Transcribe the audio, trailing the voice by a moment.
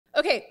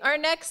Okay, our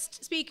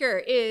next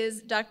speaker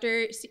is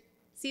Dr.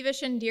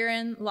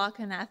 Sivachandiran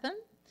Loganathan.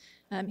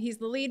 He's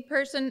the lead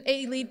person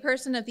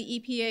of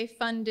the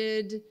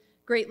EPA-funded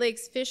Great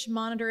Lakes Fish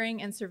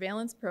Monitoring and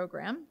Surveillance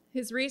Program.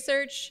 His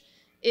research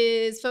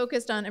is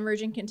focused on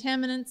emerging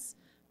contaminants,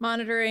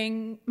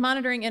 monitoring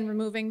and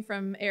removing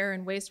from air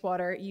and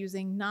wastewater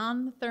using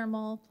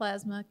non-thermal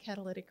plasma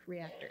catalytic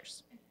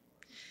reactors.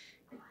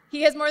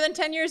 He has more than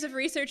 10 years of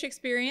research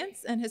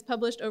experience and has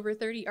published over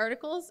 30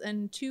 articles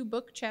and 2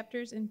 book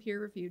chapters in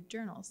peer-reviewed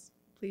journals.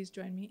 Please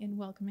join me in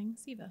welcoming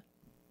Siva.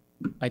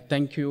 I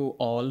thank you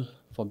all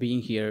for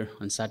being here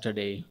on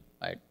Saturday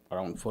at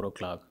around 4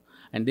 o'clock.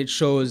 And it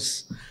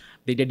shows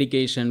the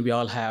dedication we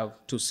all have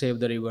to save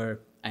the river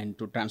and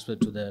to transfer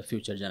to the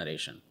future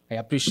generation. I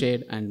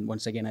appreciate, and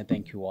once again, I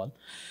thank you all.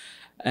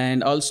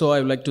 And also, I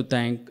would like to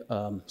thank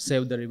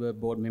Save the River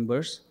board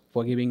members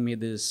for giving me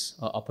this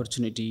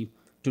opportunity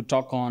to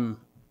talk on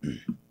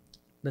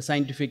the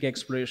scientific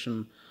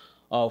exploration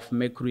of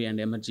mercury and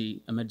emerging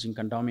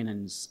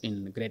contaminants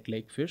in Great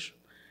Lake fish.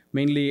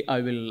 Mainly,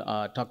 I will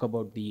talk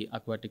about the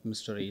aquatic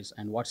mysteries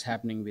and what's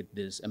happening with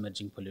these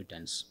emerging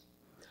pollutants.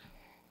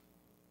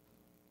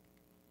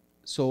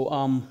 So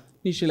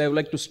initially, I would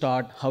like to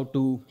start how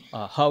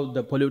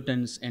the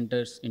pollutants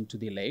enters into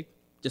the lake.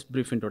 Just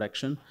brief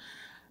introduction,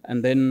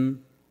 and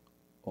then,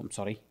 oh, I'm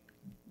sorry,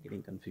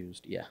 getting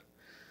confused. Yeah.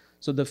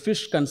 So the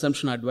fish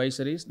consumption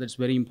advisories, that's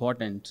very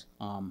important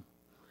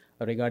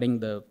regarding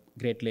the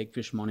Great Lake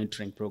Fish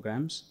Monitoring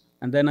programs.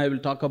 And then I will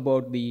talk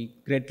about the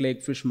Great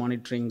Lake Fish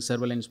Monitoring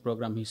Surveillance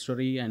Program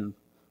history and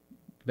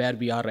where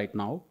we are right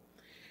now.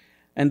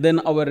 And then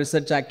our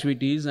research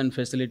activities and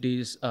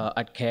facilities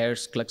at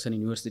CAARES, Clarkson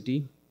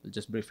University.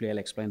 Just briefly, I'll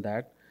explain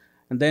that.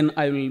 And then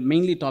I will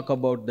mainly talk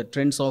about the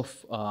trends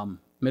of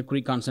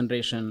mercury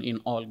concentration in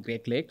all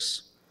Great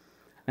Lakes.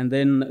 And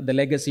then the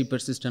legacy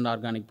persistent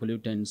organic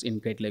pollutants in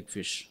Great Lake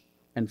fish.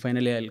 And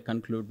finally, I'll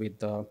conclude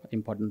with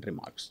important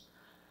remarks.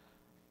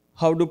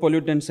 How do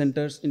pollutants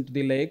enter into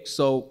the lake?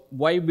 So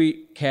why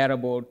we care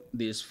about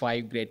these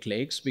 5 Great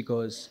Lakes?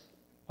 Because,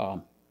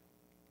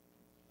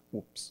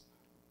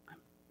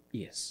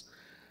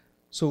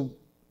 So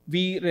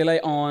we rely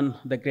on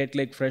the Great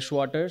Lake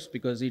freshwaters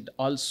because it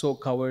also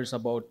covers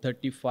about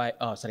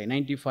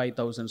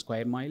 95,000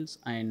 square miles,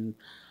 and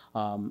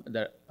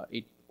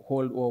it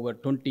hold over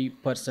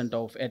 20%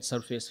 of Earth's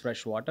surface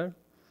fresh water,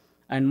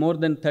 and more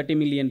than 30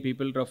 million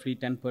people, roughly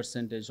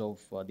 10%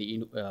 of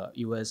the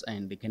US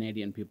and the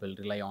Canadian people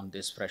rely on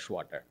this fresh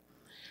water.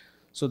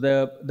 So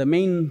the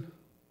main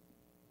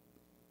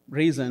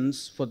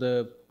reasons for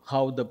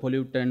how the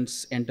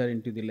pollutants enter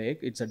into the lake,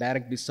 it's a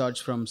direct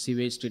discharge from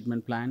sewage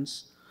treatment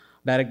plants,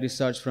 direct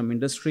discharge from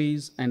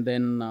industries, and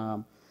then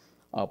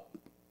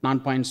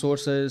non-point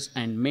sources,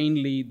 and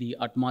mainly the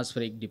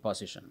atmospheric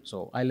deposition.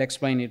 So I'll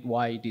explain it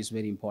why it is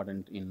very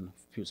important in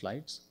a few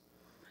slides.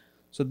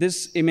 So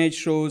this image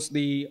shows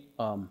the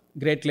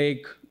Great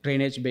Lake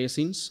drainage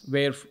basins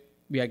where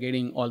we are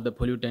getting all the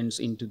pollutants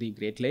into the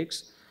Great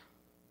Lakes.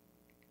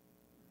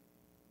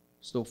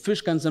 So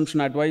fish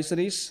consumption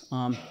advisories.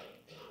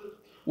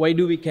 Why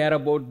do we care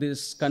about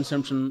these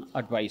consumption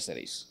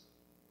advisories?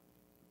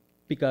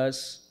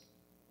 Because,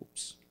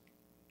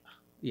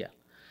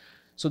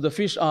 So the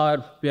fish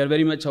we are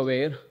very much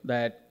aware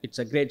that it's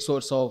a great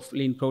source of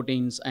lean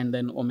proteins and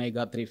then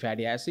omega-3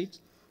 fatty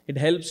acids. It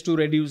helps to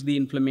reduce the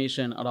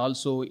inflammation and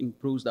also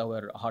improves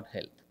our heart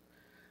health.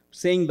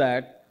 Saying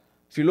that,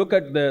 if you look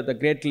at the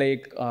Great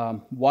Lake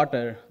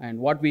water and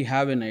what we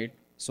have in it,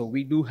 so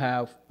we do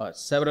have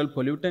several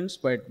pollutants,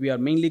 but we are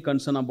mainly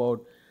concerned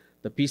about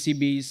the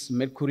PCBs,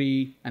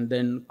 mercury, and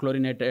then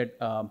chlorinated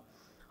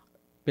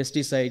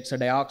pesticides,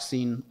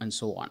 dioxin, and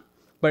so on.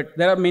 But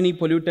there are many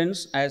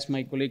pollutants. As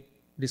my colleague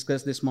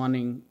discussed this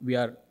morning, we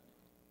are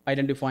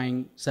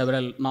identifying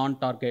several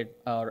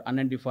non-target or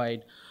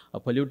unidentified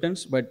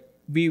pollutants, but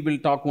we will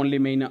talk only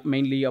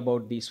mainly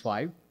about these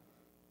 5.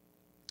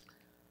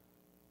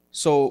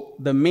 So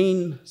the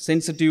main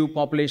sensitive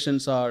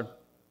populations are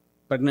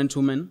pregnant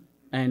women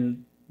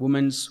and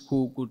women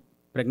who could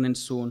pregnant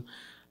soon,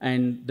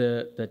 and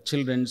the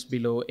children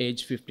below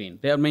age 15.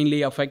 They are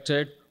mainly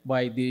affected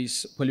by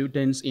these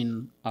pollutants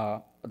in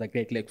the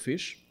Great Lake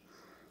fish.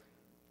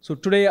 So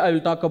today I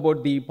will talk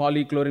about the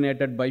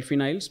polychlorinated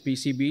biphenyls,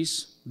 PCBs.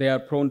 They are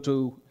prone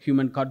to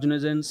human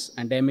carcinogens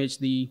and damage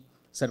the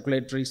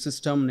circulatory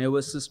system,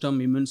 nervous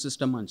system, immune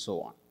system, and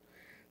so on.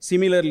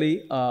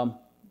 Similarly,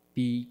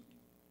 the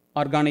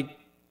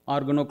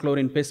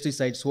organochlorine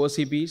pesticides,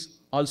 OCPs,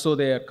 also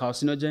they are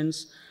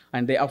carcinogens,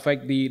 and they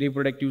affect the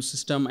reproductive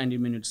system and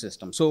immune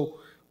system. So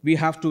we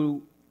have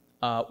to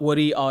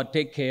worry or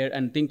take care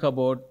and think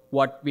about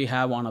what we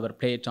have on our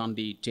plate on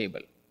the table.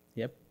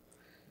 Yep.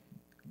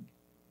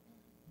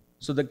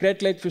 So the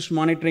Great Lake Fish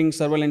Monitoring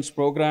Surveillance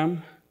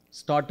Program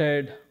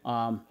started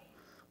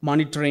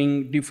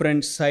monitoring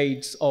different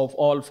sites of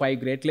all 5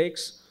 Great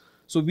Lakes.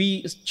 So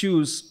we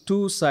choose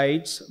 2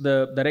 sites.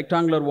 The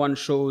rectangular one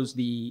shows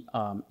the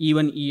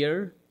even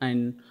year,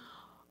 and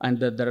and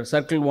the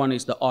circle one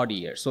is the odd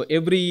year. So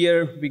every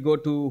year we go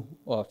to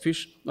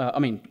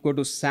go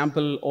to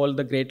sample all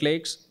the Great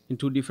Lakes in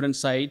 2 different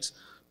sites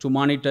to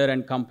monitor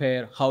and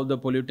compare how the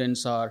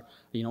pollutants are,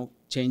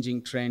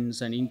 changing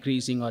trends and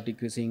increasing or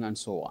decreasing and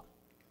so on.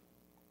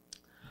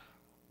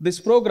 This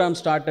program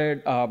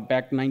started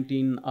back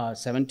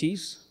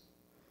 1970s,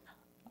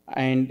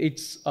 and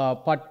it's a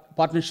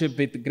partnership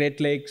with Great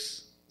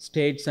Lakes,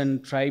 states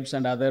and tribes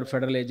and other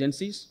federal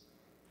agencies.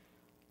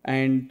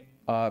 And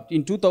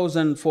in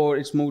 2004,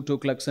 it's moved to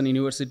Clarkson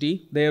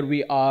University. There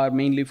we are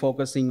mainly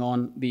focusing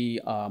on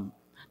the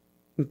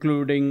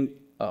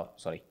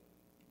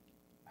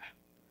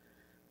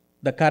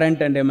the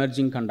current and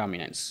emerging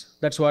contaminants.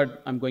 That's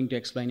what I'm going to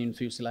explain in a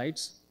few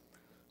slides.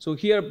 So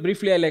here,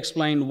 briefly, I'll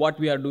explain what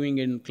we are doing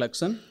in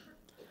Clarkson.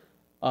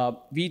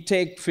 We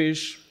take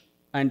fish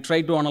and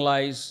try to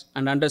analyze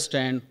and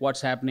understand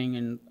what's happening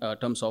in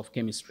terms of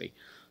chemistry.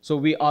 So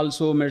we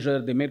also measure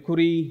the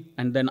mercury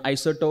and then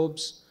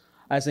isotopes,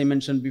 as I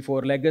mentioned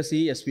before,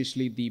 legacy,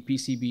 especially the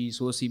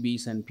PCBs,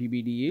 OCBs, and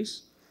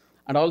PBDEs,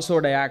 and also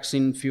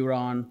dioxin,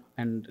 furan,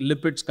 and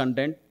lipids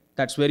content.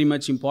 That's very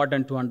much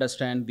important to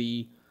understand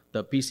the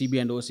PCB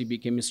and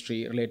OCB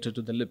chemistry related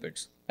to the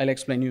lipids. I'll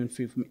explain you in a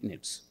few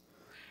minutes.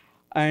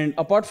 And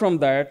apart from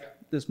that,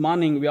 this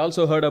morning we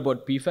also heard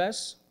about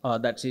PFAS,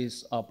 that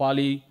is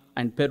poly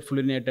and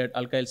perfluorinated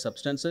alkyl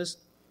substances.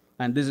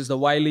 And this is the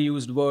widely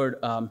used word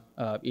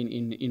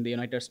in the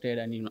United States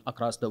and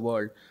across the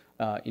world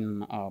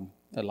in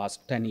the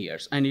last 10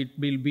 years. And it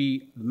will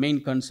be the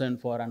main concern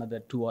for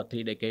another 2 or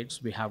 3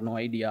 decades. We have no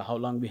idea how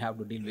long we have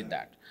to deal with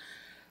that.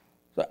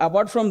 So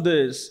apart from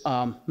this,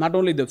 not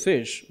only the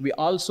fish, we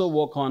also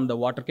work on the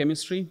water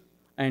chemistry.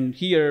 And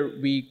here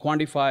we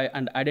quantify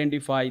and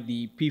identify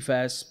the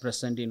PFAS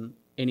present in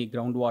any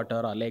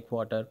groundwater or lake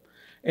water,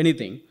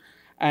 anything.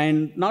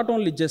 And not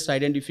only just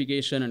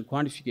identification and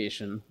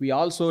quantification, we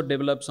also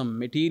develop some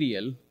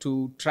material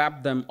to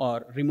trap them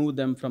or remove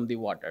them from the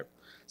water.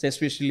 So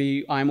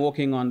especially, I'm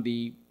working on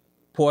the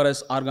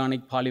porous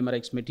organic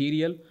polymeric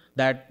material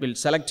that will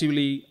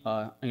selectively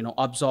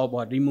absorb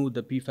or remove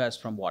the PFAS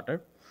from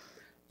water.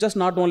 Just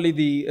not only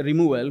the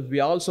removal, we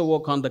also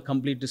work on the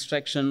complete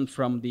destruction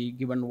from the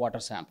given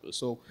water sample.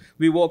 So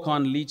we work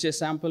on leachate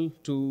sample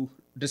to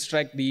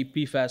distract the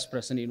PFAS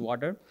present in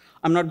water.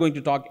 I'm not going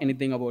to talk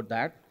anything about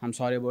that. I'm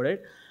sorry about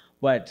it.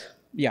 But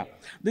yeah,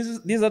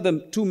 these are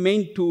the 2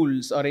 main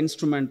tools or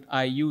instrument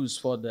I use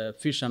for the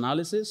fish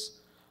analysis.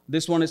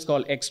 This one is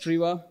called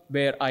Extriva,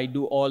 where I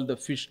do all the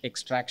fish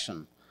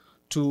extraction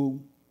to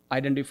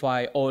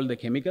identify all the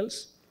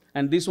chemicals.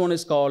 And this one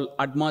is called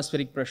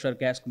atmospheric pressure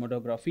gas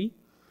chromatography,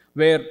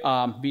 where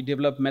we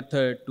develop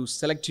method to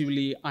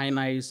selectively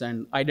ionize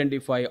and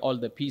identify all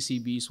the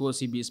PCBs,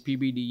 OCBs,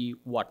 PBDE,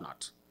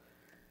 whatnot.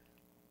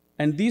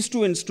 And these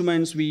 2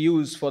 instruments we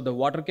use for the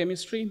water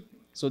chemistry.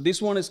 So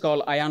this one is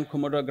called ion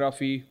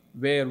chromatography,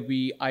 where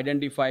we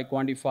identify,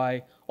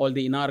 quantify all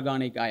the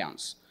inorganic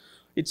ions.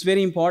 It's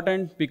very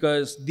important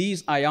because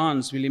these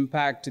ions will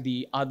impact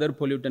the other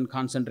pollutant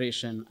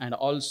concentration and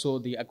also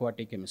the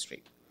aquatic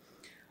chemistry.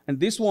 And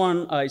this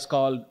one is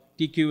called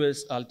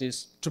TQS,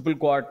 Altis triple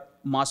quad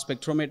mass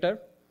spectrometer.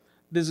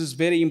 This is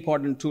very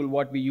important tool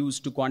what we use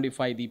to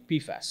quantify the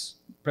PFAS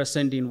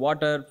present in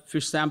water,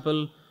 fish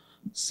sample,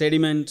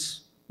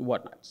 sediment,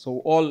 whatnot. So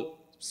all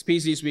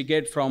species we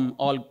get from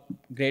all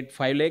Great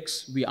 5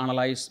 lakes, we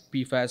analyze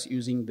PFAS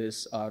using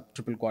this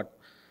triple quad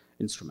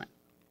instrument.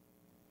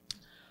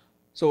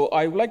 So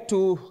I would like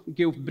to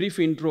give a brief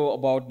intro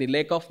about the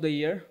Lake of the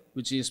Year,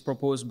 which is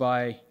proposed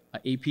by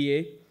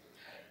APA.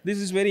 This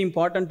is very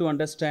important to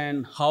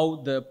understand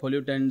how the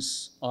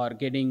pollutants are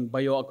getting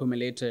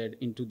bioaccumulated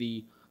into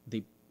the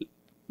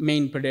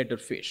main predator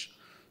fish.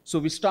 So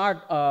we start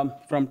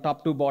from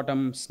top to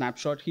bottom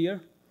snapshot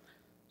here.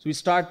 So we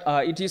start,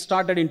 it is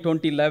started in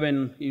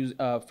 2011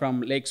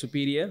 from Lake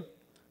Superior.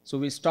 So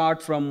we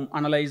start from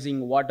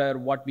analyzing water,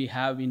 what we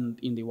have in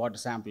the water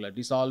sample,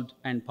 dissolved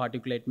and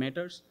particulate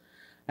matters,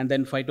 and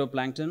then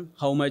phytoplankton,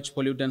 how much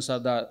pollutants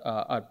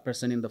are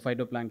present in the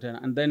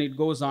phytoplankton, and then it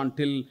goes on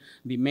till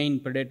the main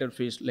predator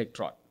fish, lake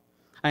trout.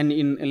 And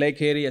in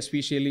Lake Erie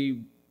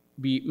especially,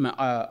 we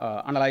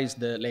analyze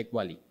the Lake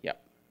Valley. Yeah.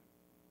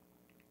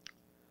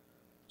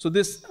 So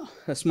this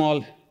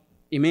small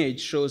image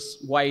shows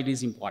why it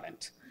is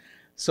important.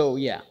 So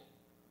yeah,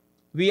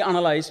 we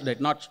analyzed that,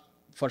 not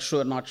for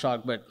sure, not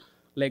shark, but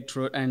Lake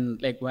Trout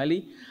and Lake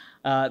Valley,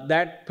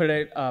 that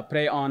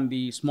prey on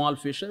the small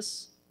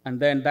fishes, and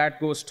then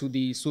that goes to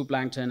the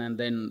zooplankton and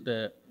then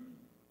the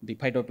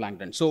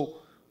phytoplankton. So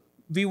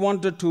we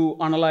wanted to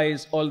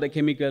analyze all the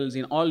chemicals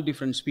in all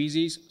different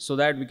species so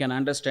that we can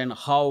understand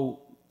how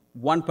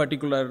one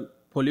particular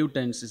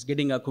pollutant is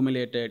getting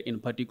accumulated in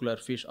particular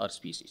fish or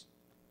species.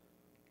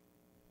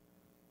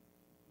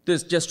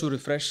 This just to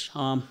refresh,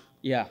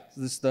 yeah,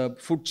 this is the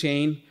food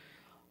chain.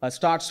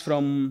 Starts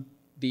from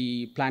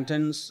the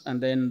planktons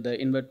and then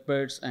the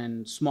invertebrates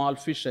and small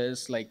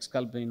fishes like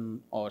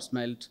sculpin or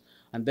smelt,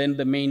 and then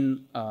the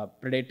main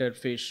predator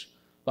fish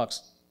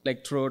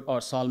like trout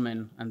or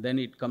salmon, and then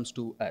it comes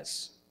to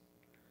us.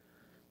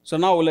 So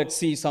now let's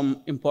see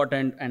some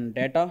important and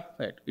data.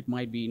 It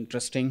might be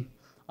interesting.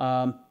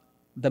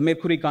 The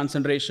mercury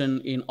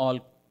concentration in all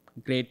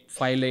grade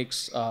 5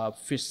 lakes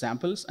fish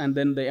samples, and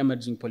then the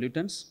emerging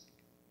pollutants.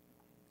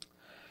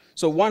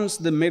 So once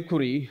the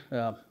mercury,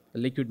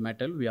 liquid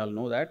metal, we all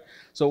know that.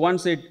 So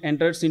once it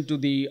enters into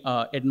the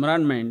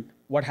environment,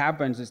 what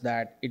happens is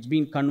that it's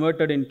being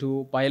converted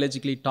into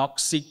biologically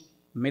toxic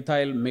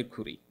methyl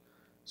mercury.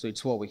 So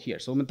it's over here.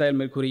 So methyl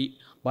mercury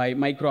by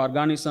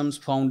microorganisms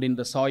found in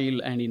the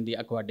soil and in the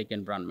aquatic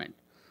environment.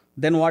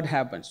 Then what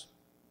happens?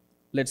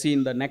 Let's see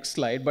in the next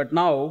slide. But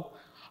now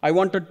I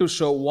wanted to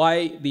show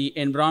why the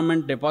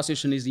environment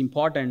deposition is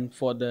important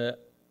for the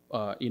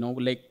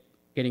lake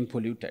getting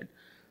polluted.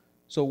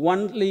 So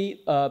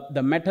only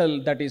the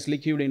metal that is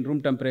liquid in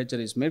room temperature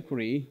is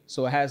mercury,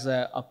 so has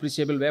an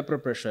appreciable vapor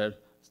pressure,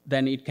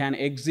 then it can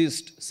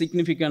exist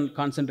significant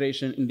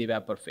concentration in the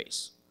vapor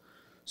phase.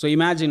 So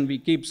imagine we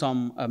keep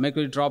some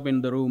mercury drop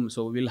in the room,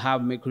 so we'll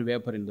have mercury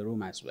vapor in the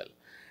room as well.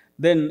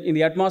 Then in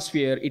the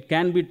atmosphere, it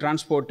can be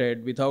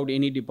transported without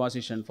any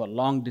deposition for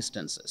long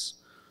distances.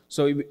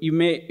 So we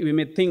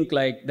may think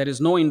like there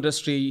is no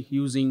industry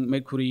using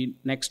mercury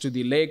next to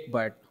the lake,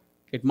 but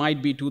it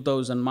might be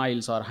 2,000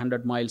 miles or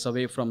 100 miles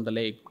away from the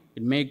lake.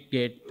 It may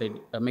get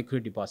the mercury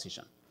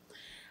deposition.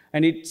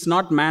 And it's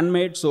not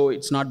man-made, so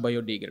it's not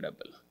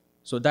biodegradable.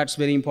 So that's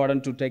very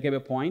important to take away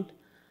point.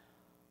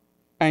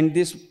 And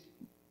this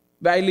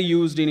widely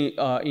used in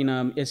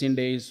ancient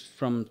days,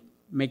 from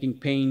making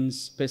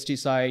paints,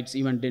 pesticides,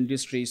 even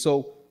dentistry.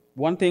 So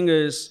one thing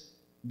is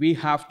we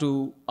have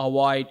to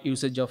avoid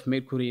usage of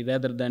mercury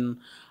rather than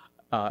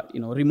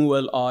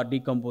removal or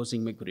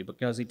decomposing mercury,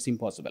 because it's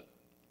impossible.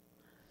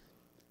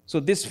 So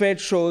this fate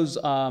shows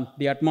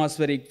the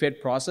atmospheric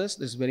fate process.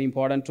 This is very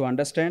important to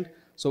understand.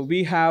 So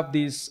we have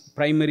these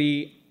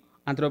primary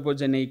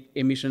anthropogenic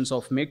emissions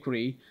of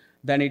mercury,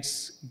 then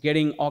it's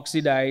getting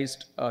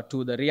oxidized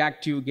to the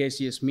reactive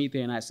gaseous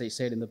methane, as I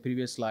said in the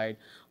previous slide,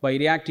 by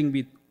reacting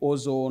with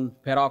ozone,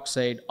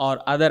 peroxide,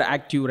 or other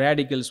active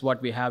radicals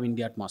what we have in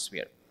the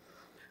atmosphere.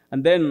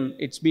 And then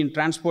it's been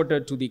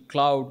transported to the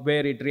cloud,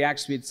 where it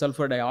reacts with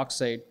sulfur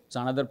dioxide. It's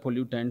another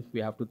pollutant,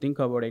 we have to think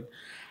about it.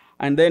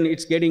 And then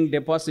it's getting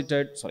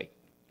deposited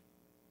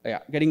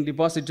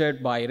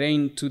by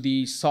rain to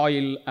the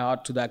soil or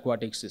to the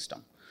aquatic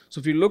system. So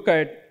if you look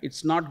at,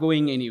 it's not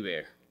going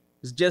anywhere.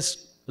 It's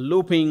just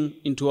looping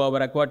into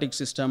our aquatic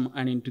system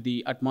and into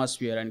the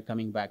atmosphere and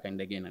coming back and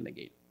again and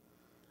again.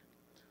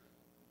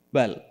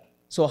 Well,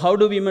 so how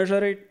do we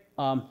measure it?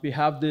 We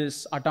have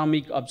this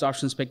atomic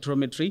absorption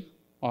spectrometry.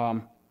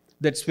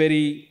 That's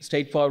very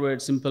straightforward,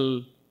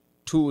 simple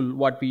tool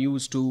what we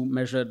use to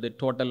measure the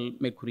total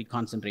mercury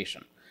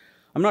concentration.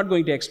 I'm not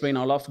going to explain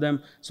all of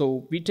them.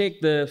 So we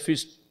take the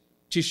fish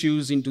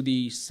tissues into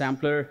the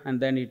sampler, and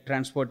then it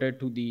transported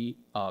to the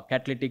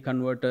catalytic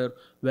converter,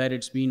 where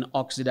it's been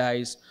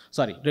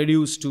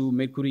reduced to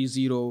mercury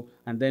 0,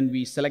 and then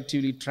we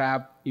selectively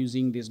trap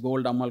using this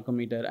gold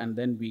amalgamator, and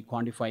then we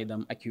quantify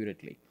them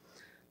accurately.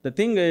 The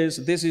thing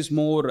is, this is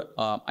more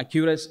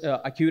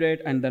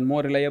accurate and then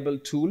more reliable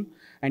tool,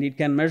 and it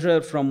can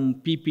measure from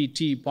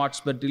PPT,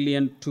 parts per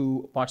trillion,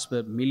 to parts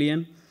per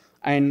million.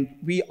 And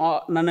we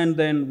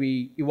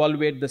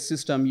evaluate the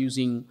system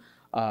using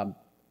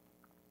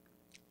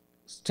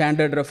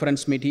standard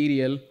reference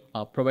material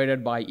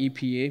provided by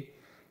EPA.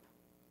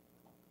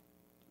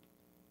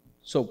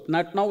 So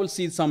now we'll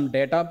see some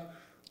data.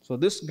 So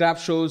this graph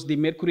shows the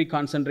mercury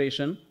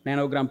concentration,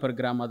 nanogram per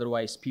gram,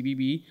 otherwise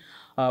ppb,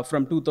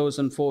 from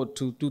 2004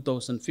 to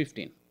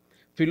 2015.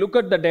 If you look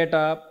at the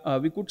data,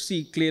 we could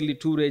see clearly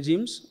two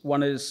regimes.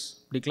 One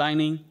is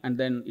declining, and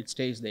then it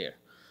stays there.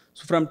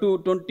 So from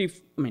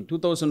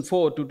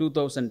 2004 to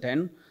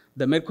 2010,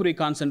 the mercury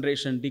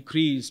concentration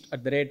decreased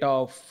at the rate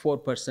of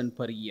 4%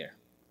 per year.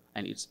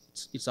 And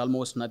it's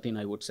almost nothing,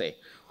 I would say.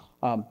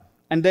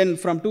 And then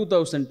from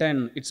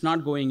 2010, it's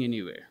not going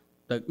anywhere.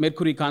 The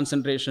mercury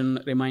concentration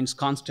remains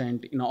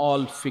constant in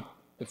all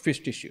fish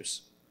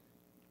tissues.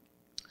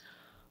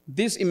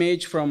 This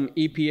image from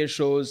EPA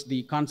shows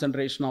the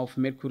concentration of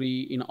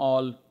mercury in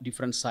all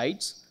different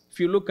sites. If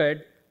you look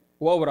at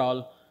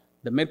overall,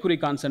 the mercury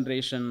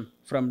concentration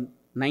from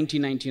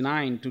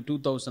 1999 to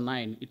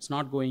 2009, it's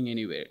not going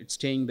anywhere. It's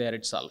staying there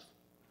itself.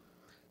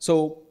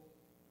 So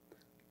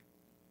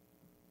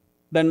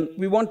then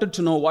we wanted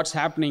to know what's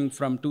happening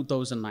from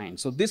 2009.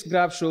 So this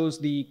graph shows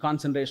the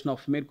concentration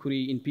of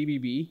mercury in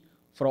ppb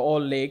for all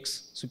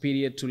lakes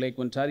superior to Lake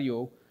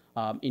Ontario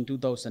in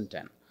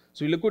 2010.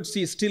 So you could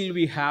see still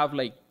we have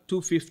like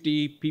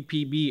 250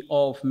 ppb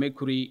of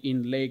mercury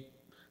in Lake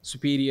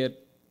Superior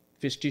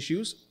fish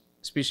tissues,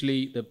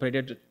 especially the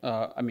predator,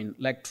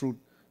 lake trout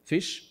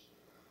fish.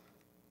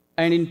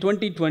 And in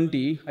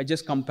 2020, I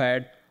just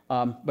compared,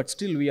 but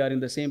still we are in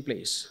the same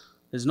place.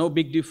 There's no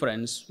big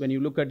difference when you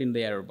look at in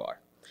the error bar,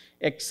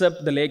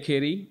 except the Lake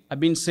Erie. I've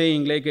been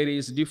saying Lake Erie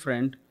is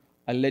different.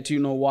 I'll let you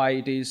know why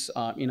it is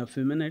in a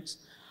few minutes.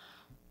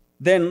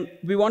 Then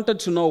we wanted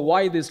to know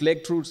why these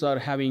lake trouts are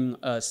having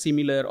a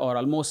similar or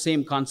almost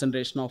same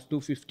concentration of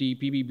 250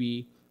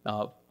 ppb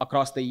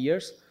across the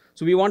years.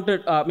 So we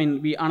wanted,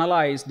 we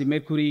analyzed the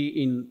mercury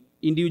in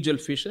individual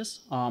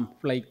fishes,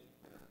 like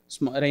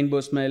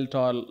rainbow smelt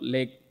or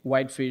lake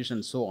whitefish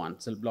and so on,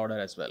 silk bladder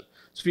as well.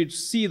 So if you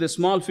see the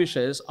small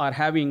fishes are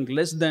having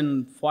less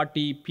than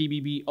 40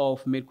 ppb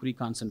of mercury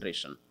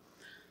concentration.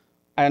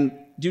 And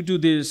due to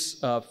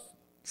this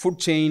food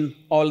chain,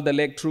 all the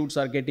lake troots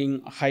are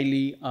getting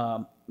highly,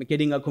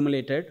 getting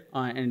accumulated,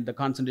 and the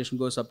concentration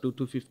goes up to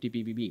 250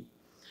 ppb.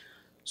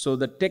 So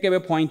the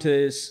takeaway point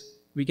is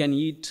we can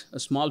eat a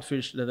small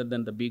fish rather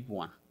than the big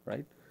one,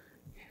 right?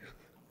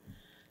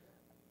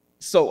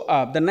 So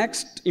the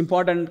next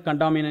important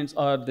contaminants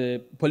or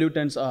the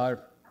pollutants are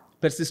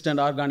persistent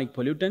organic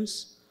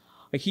pollutants.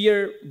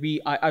 Here,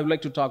 I would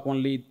like to talk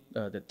only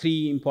the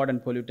three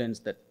important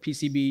pollutants, that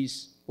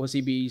PCBs,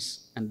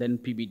 OCBs, and then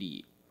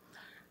PBDE.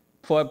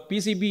 For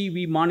PCB,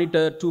 we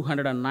monitor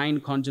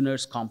 209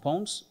 congeners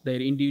compounds, their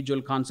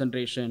individual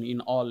concentration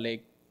in all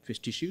lake fish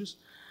tissues.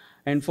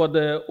 And for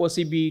the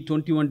OCB,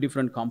 21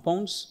 different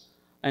compounds.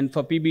 And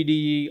for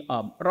PBDE,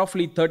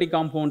 roughly 30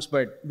 compounds,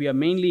 but we are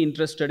mainly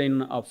interested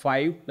in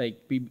 5,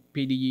 like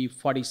PDE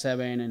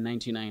 47 and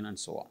 99 and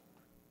so on.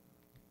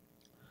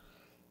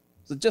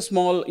 So just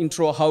small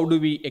intro, how do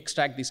we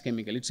extract this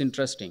chemical? It's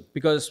interesting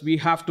because we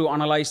have to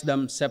analyze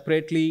them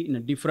separately in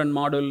a different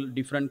model,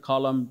 different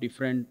column,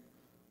 different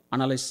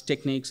analysis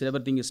techniques,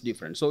 everything is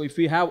different. So if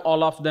we have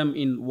all of them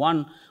in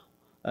one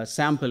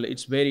sample,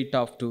 it's very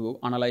tough to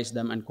analyze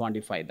them and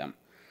quantify them.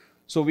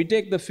 So we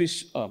take the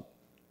fish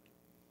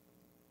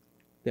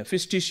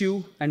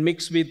tissue and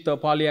mix with the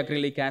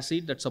polyacrylic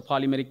acid. That's a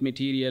polymeric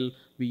material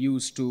we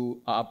use to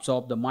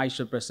absorb the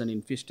moisture present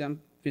in fish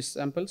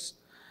samples.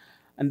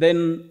 And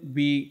then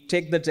we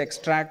take that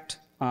extract,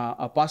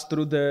 pass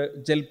through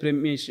the gel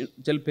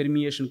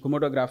permeation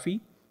chromatography,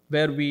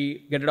 where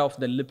we get rid of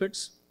the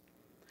lipids.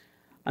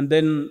 And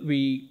then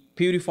we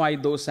purify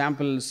those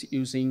samples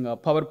using a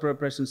power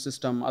preparation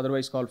system,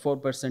 otherwise called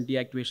 4%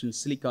 deactivation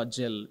silica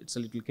gel. It's a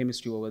little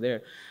chemistry over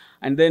there.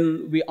 And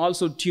then we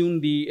also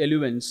tune the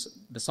eluents,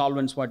 the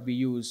solvents what we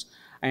use,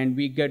 and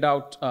we get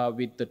out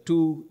with the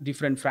two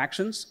different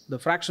fractions. The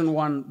fraction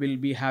 1 will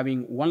be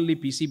having only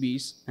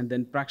PCBs, and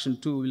then fraction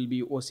 2 will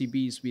be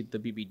OCBs with the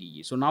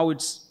PBDE. So now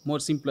it's more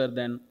simpler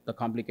than the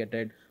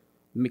complicated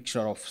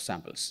mixture of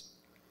samples.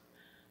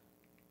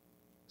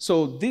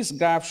 So this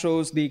graph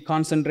shows the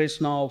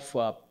concentration of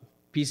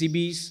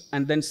PCBs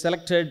and then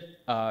selected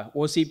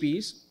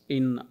OCPs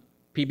in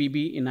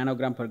PBB in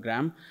nanogram per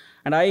gram.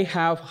 And I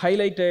have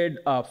highlighted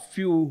a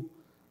few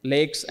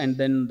lakes and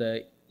then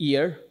the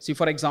year. See,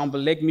 for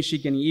example, Lake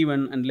Michigan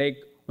even and Lake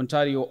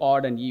Ontario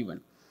odd and even.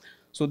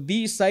 So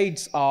these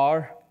sites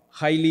are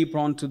highly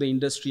prone to the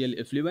industrial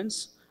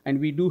effluents,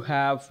 and we do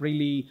have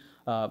really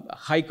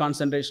high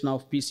concentration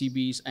of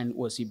PCBs and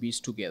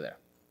OCBs together.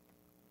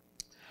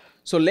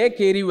 So Lake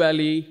Erie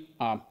Valley,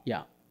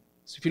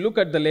 So if you look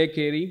at the Lake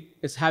Erie,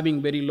 it's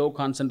having very low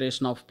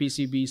concentration of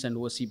PCBs and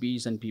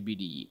OCBs and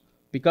PBDE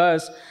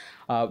because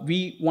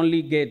we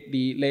only get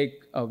the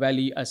Lake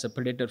Valley as a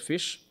predator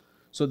fish.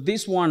 So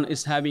this one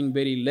is having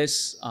very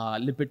less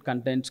lipid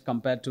content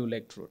compared to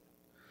lake trout.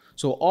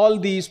 So all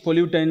these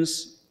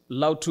pollutants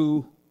love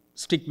to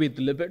stick with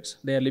lipids.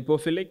 They are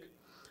lipophilic.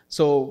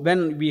 So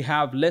when we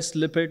have less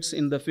lipids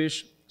in the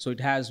fish, so it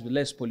has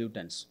less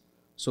pollutants.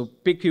 So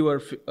pick your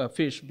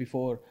fish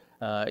before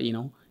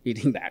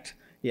eating that.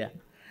 Yeah.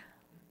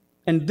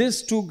 And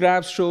this two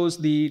graphs shows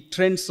the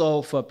trends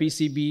of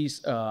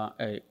PCB's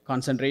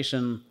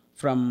concentration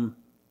from,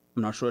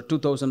 I'm not sure,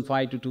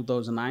 2005 to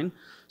 2009.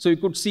 So you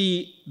could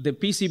see the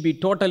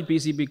total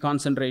PCB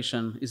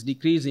concentration is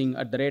decreasing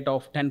at the rate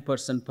of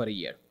 10% per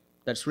year.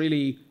 That's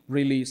really,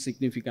 really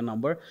significant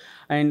number.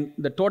 And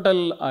the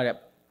total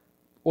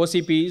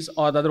OCPs,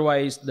 or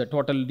otherwise the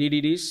total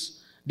DDDs,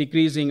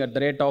 decreasing at the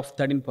rate of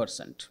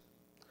 13%.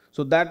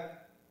 So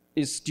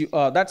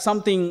that's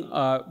something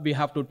we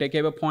have to take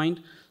away point.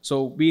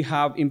 So we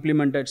have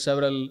implemented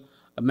several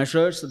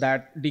measures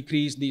that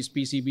decrease these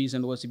PCBs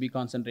and OCB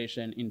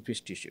concentration in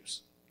fish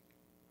tissues.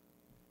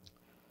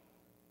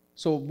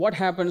 So what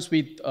happens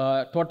with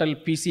total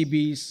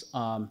PCBs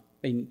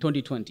in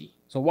 2020?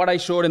 So what I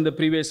showed in the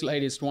previous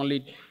slide is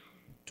only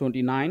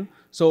 29.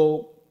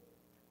 So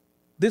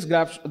this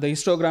graph, the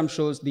histogram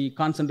shows the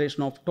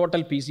concentration of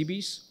total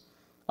PCBs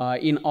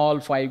in all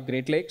 5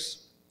 Great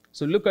Lakes.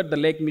 So look at the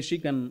Lake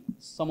Michigan.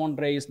 Someone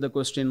raised the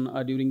question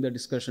during the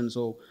discussion.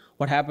 So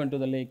what happened to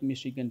the Lake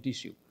Michigan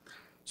tissue?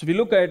 So if you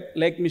look at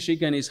Lake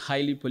Michigan, is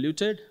highly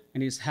polluted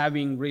and is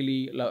having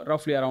really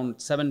roughly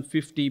around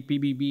 750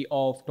 ppb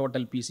of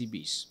total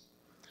PCBs.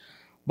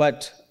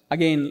 But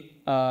again,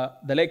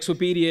 the Lake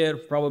Superior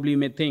probably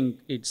may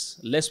think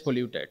it's less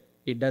polluted.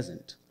 It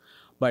doesn't.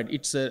 But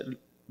it's a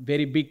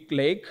very big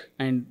lake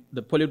and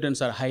the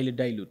pollutants are highly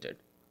diluted.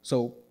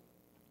 So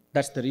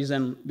that's the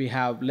reason we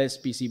have less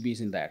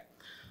PCBs in that.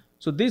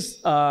 So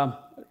this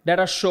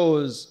data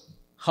shows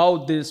how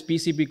this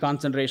PCB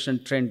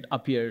concentration trend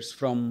appears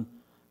from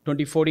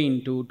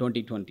 2014 to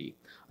 2020.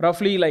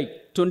 Roughly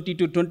like 20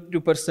 to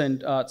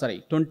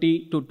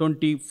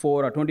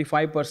 24 or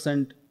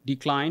 25%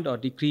 declined or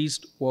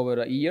decreased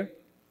over a year.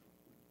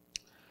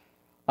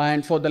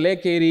 And for the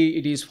Lake Erie,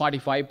 it is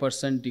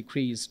 45%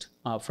 decreased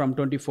from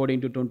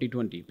 2014 to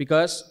 2020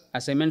 because,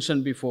 as I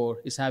mentioned before,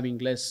 it's having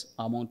less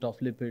amount of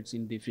lipids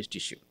in the fish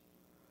tissue.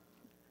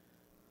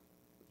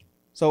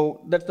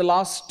 So that's the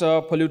last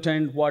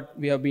pollutant what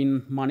we have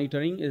been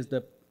monitoring is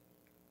the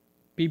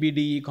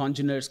PBDE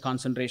congeners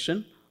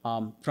concentration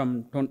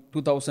from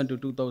 2000 to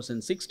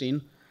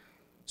 2016.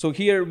 So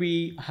here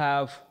we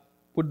have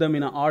put them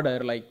in an order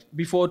like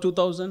before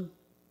 2000,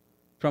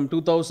 from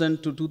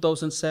 2000 to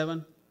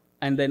 2007,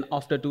 and then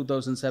after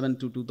 2007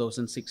 to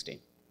 2016.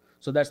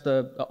 So that's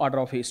the order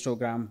of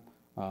histogram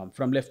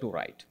from left to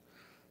right.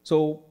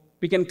 So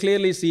we can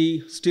clearly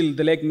see still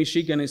the Lake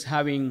Michigan is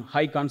having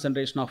high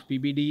concentration of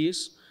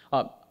PBDEs.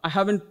 I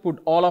haven't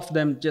put all of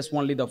them, just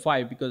only the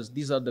 5, because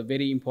these are the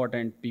very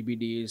important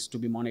PBDEs to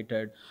be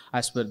monitored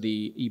as per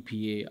the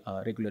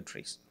EPA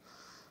regulatories.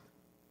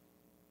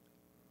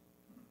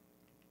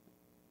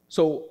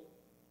 So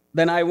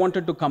then I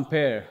wanted to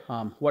compare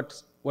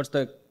what's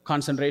the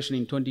concentration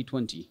in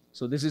 2020.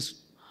 So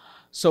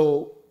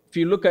if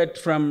you look at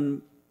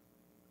from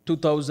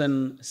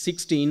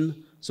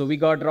 2016, so we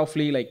got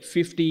roughly like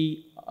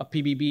 50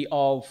 ppb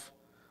of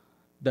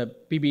the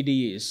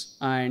PBDEs,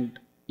 and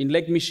in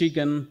Lake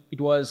Michigan it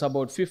was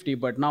about 50,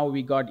 but now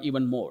we got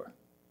even more.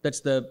 That's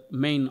the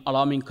main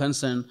alarming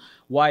concern.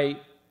 Why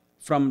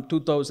from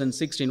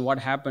 2016, what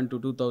happened to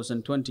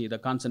 2020, the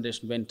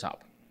concentration went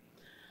up.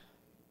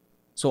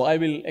 So I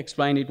will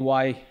explain it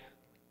why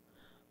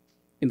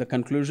in the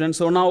conclusion.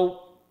 So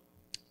now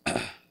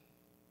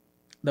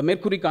the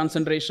mercury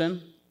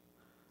concentration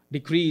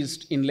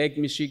decreased in Lake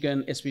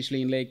Michigan,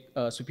 especially in Lake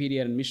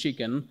Superior and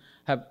Michigan,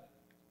 have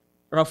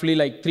roughly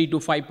like 3 to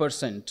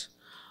 5%.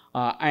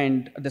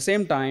 And at the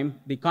same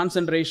time, the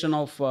concentration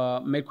of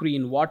mercury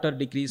in water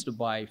decreased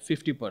by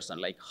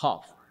 50%, like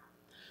half.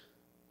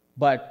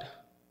 But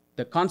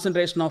the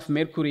concentration of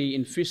mercury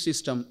in fish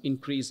system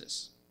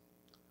increases.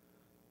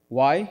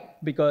 Why?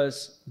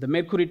 Because the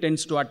mercury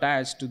tends to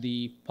attach to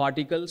the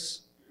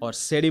particles or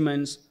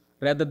sediments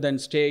rather than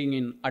staying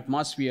in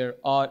atmosphere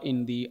or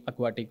in the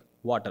aquatic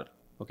water.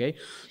 Okay,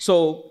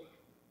 so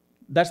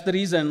that's the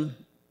reason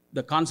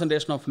the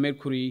concentration of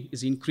mercury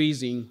is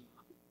increasing,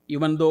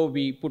 even though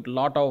we put a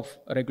lot of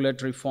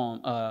regulatory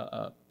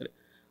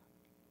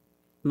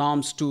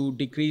norms to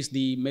decrease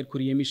the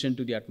mercury emission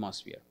to the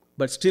atmosphere.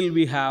 But still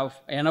we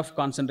have enough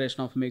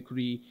concentration of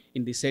mercury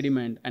in the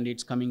sediment, and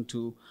it's coming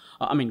to,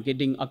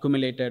 getting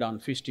accumulated on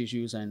fish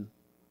tissues and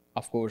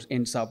of course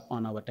ends up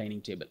on our dining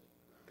table.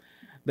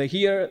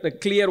 The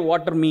clear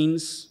water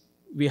means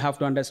we have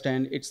to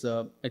understand it's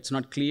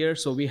not clear,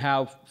 so we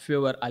have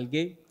fewer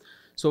algae.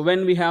 So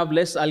when we have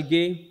less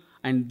algae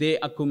and they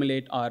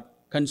accumulate or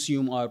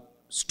consume or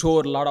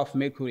store a lot of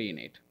mercury in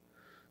it,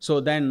 so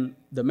then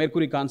the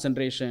mercury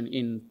concentration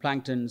in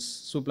planktons,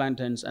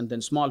 zooplanktons, and then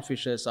small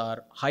fishes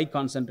are high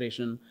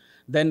concentration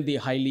than the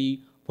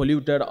highly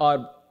polluted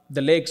or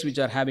the lakes which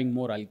are having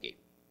more algae.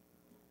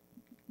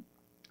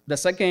 The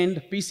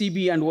second,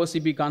 PCB and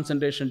OCB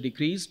concentration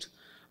decreased,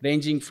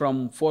 ranging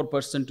from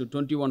 4% to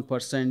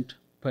 21%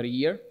 per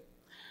year.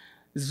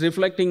 This is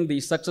reflecting the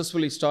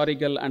successful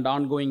historical and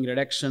ongoing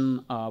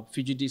reduction of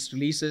fugitive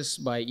releases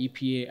by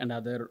EPA and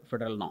other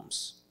federal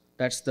norms.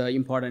 That's the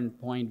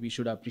important point we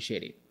should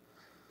appreciate it.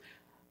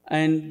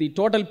 And the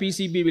total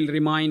PCB will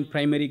remain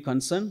primary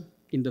concern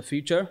in the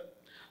future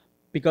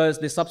because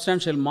the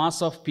substantial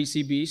mass of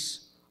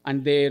PCBs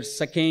and their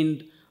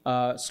second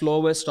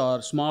slowest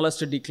or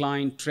smallest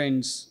decline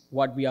trends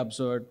what we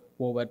observed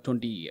over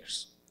 20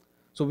 years.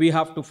 So we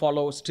have to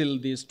follow still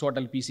this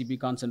total PCB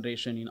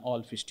concentration in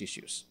all fish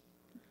tissues.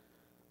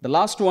 The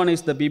last one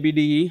is the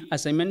PBDE.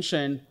 As I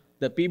mentioned,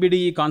 the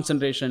PBDE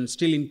concentration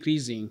still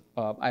increasing,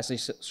 as I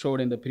showed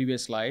in the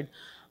previous slide,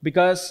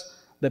 because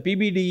the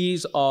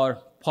PBDEs are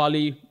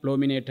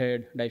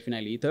polybrominated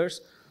diphenyl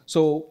ethers.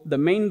 So the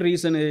main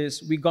reason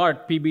is we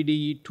got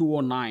PBDE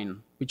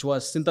 209, which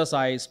was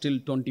synthesized till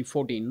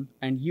 2014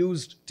 and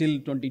used till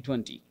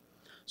 2020.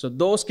 So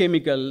those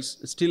chemicals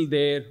still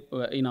there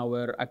in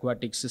our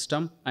aquatic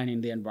system and in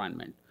the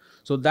environment.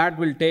 So that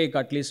will take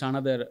at least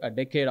another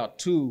decade or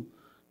two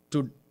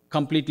to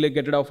completely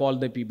get rid of all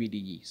the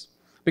PBDEs,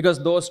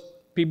 because those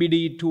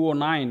PBDE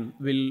 209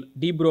 will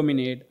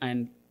debrominate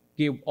and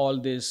give all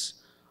this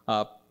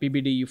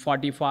PBDE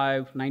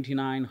 45,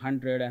 99,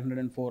 100,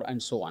 104,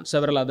 and so on,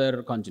 several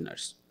other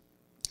congeners.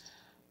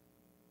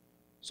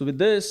 So with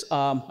this,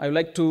 I would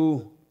like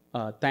to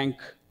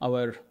thank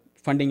our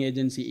funding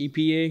agency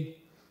EPA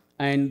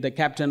and the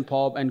Captain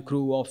Bob and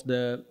crew of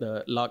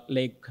the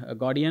Lake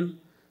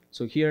Guardian.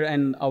 So here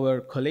and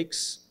our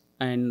colleagues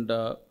and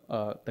the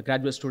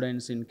graduate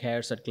students in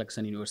CAARES at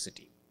Clarkson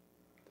University.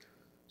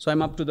 So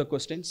I'm up to the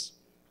questions.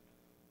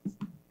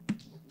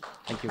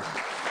 Thank you.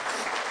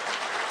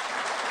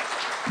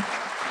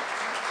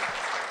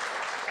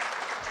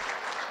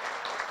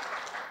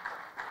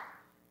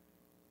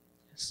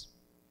 Yes.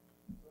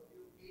 So if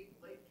you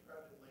ate lake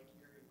trout in Lake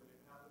Erie, would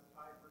it have as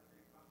high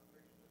mercury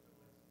concentration as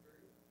in Lake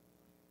Superior?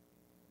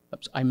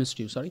 I missed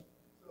you, sorry.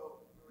 So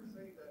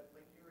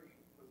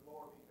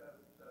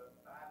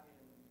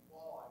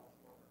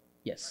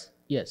Yes,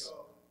 yes.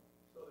 So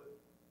the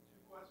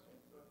two questions.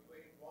 So if you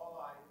ate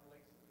walleye in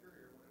Lake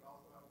Superior, would it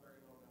also have a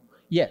very low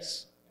number?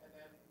 Yes. And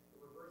then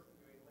the reverse,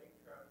 if you ate lake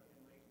trout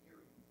in Lake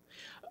Erie,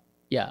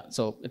 Yeah,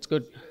 so it's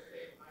good. see the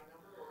same high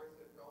number, or is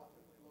it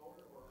relatively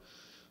lower? Or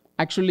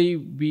Actually,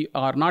 we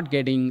are not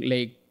getting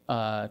lake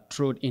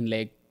trout in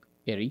Lake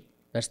Erie.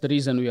 That's the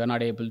reason we are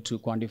not able to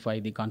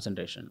quantify the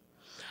concentration.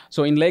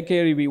 So in Lake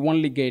Erie, we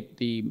only get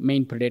the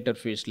main predator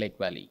fish, Lake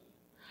Valley.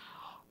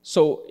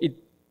 So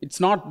it's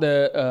not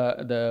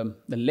the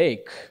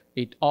lake.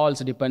 It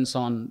also depends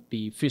on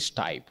the fish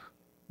type,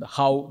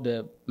 how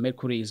the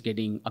mercury is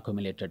getting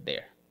accumulated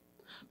there.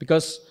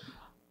 Because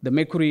the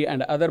mercury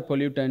and other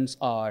pollutants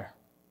are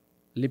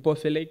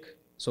lipophilic.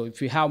 So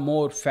if you have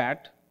more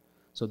fat,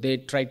 so they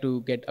try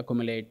to get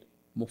accumulate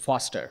more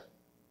faster.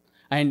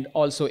 And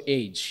also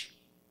age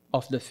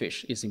of the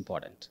fish is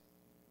important.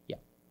 Yeah.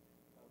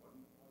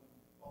 one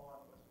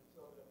follow-on question.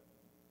 So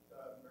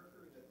the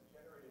mercury that's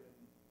generated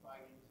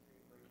by industry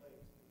in Great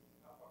Lakes,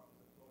 how far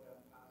does it go down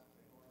past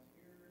St. Lawrence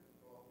here? Does it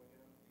go all the way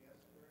down to the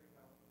estuary?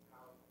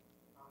 How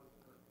does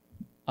it work?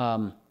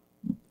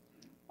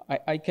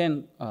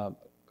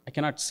 I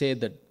cannot say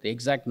that the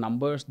exact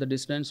numbers, the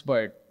distance,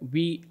 but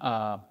we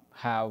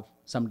have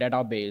some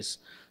database.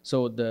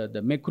 So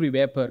the mercury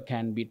vapor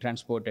can be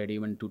transported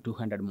even to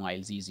 200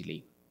 miles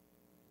easily.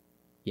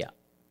 Yeah.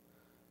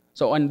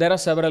 So, and there are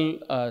several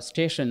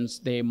stations,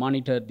 they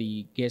monitor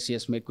the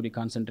gaseous mercury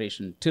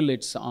concentration till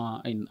it's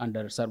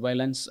under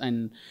surveillance,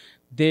 and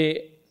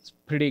they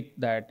predict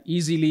that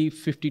easily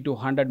 50 to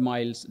 100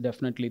 miles,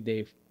 definitely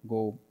they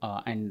go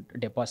and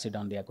deposit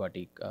on the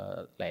aquatic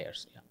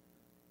layers. Yeah.